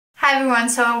Hi everyone,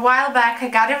 so a while back I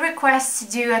got a request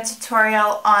to do a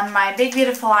tutorial on my Big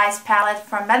Beautiful Eyes palette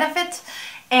from Benefit,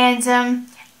 and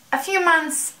a few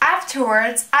months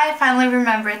afterwards I finally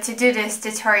remembered to do this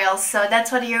tutorial, so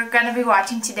that's what you're gonna be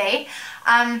watching today.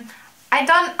 I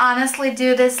don't honestly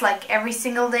do this like every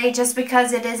single day just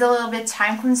because it is a little bit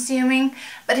time consuming,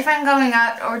 but if I'm going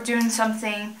out or doing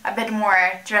something a bit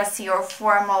more dressy or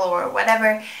formal or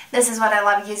whatever, this is what I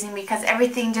love using because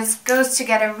everything just goes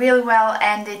together really well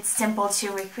and it's simple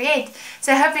to recreate.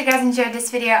 So I hope you guys enjoyed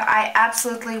this video. I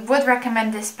absolutely would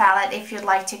recommend this palette if you'd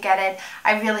like to get it.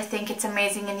 I really think it's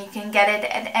amazing and you can get it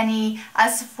at any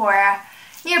Sephora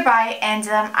nearby, and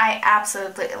I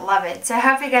absolutely love it. So I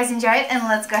hope you guys enjoy it, and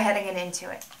let's go ahead and get into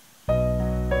it.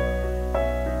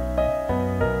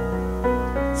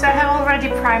 So I have already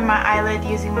primed my eyelid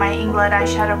using my Inglot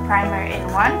eyeshadow primer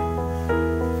in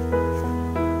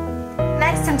 1.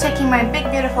 Next I'm taking my Big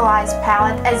Beautiful Eyes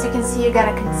palette. As you can see, you get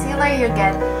a concealer, you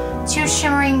get 2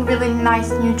 shimmering really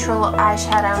nice neutral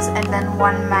eyeshadows, and then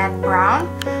 1 matte brown.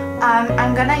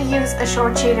 I'm gonna use a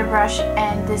short shader brush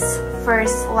and this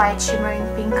first light shimmering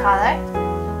pink color.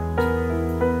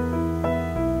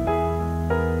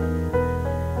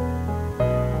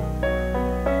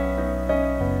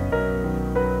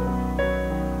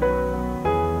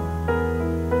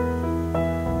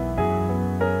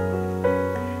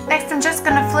 Next I'm just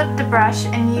gonna flip the brush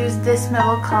and use this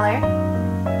middle color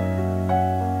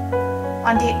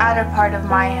on the outer part of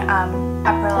my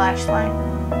upper lash line.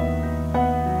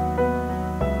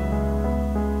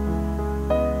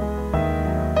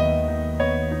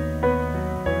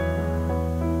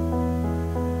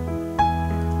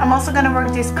 I'm also going to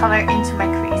work this color into my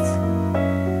crease.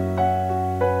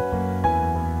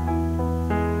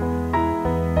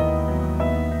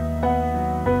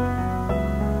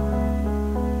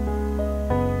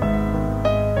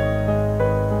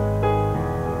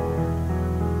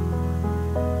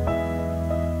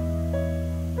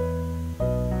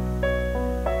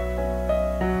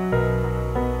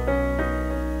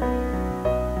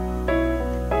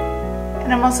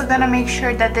 And I'm also gonna make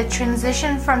sure that the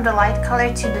transition from the light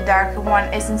color to the darker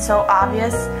one isn't so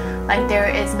obvious, like there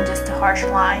isn't just a harsh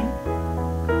line.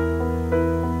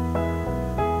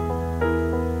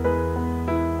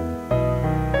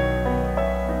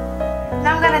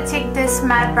 Now I'm gonna take this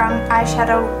matte brown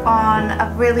eyeshadow on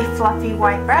a really fluffy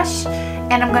white brush,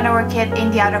 and I'm gonna work it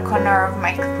in the outer corner of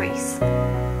my crease.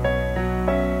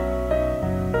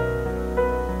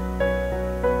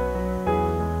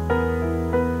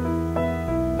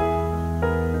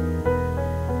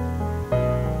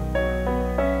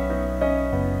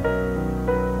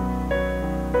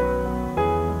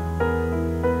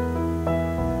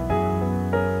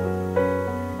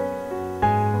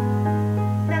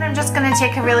 I'm just going to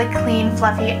take a really clean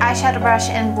fluffy eyeshadow brush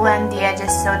and blend the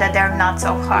edges so that they're not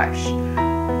so harsh.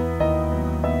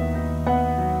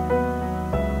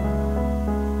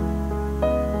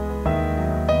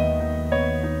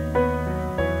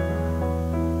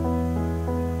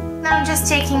 Now I'm just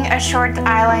taking a short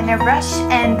eyeliner brush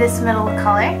and this middle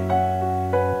color,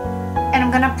 and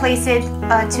I'm going to place it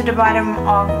to the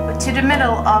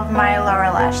middle of my lower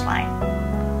lash line,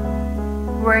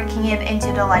 working it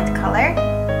into the light color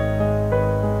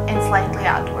and slightly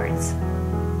outwards.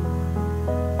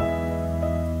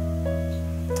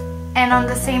 And on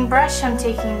the same brush I'm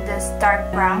taking this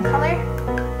dark brown color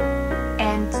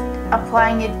and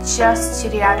applying it just to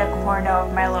the outer corner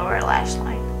of my lower lash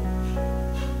line.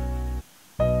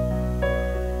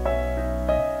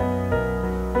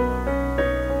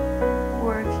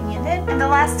 Working in it. And the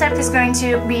last step is going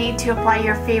to be to apply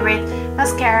your favorite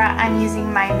mascara. I'm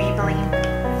using my Maybelline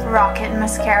Rocket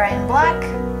Mascara in black.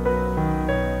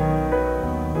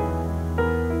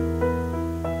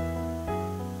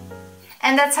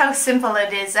 And that's how simple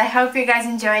it is. I hope you guys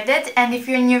enjoyed it, and if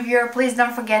you're a new viewer, please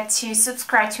don't forget to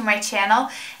subscribe to my channel,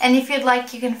 and if you'd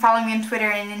like, you can follow me on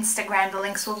Twitter and Instagram. The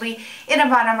links will be in the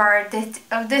bottom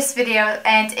of this video,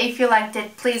 and if you liked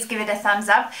it, please give it a thumbs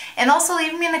up, and also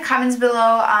leave me in the comments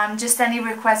below just any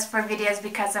requests for videos,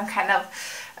 because I'm kind of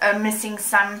missing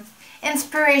some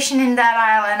inspiration in that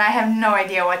aisle and I have no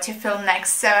idea what to film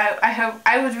next. So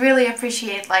I would really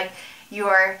appreciate like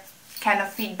your kind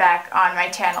of feedback on my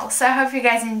channel. So I hope you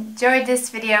guys enjoyed this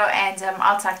video, and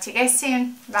I'll talk to you guys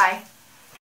soon. Bye!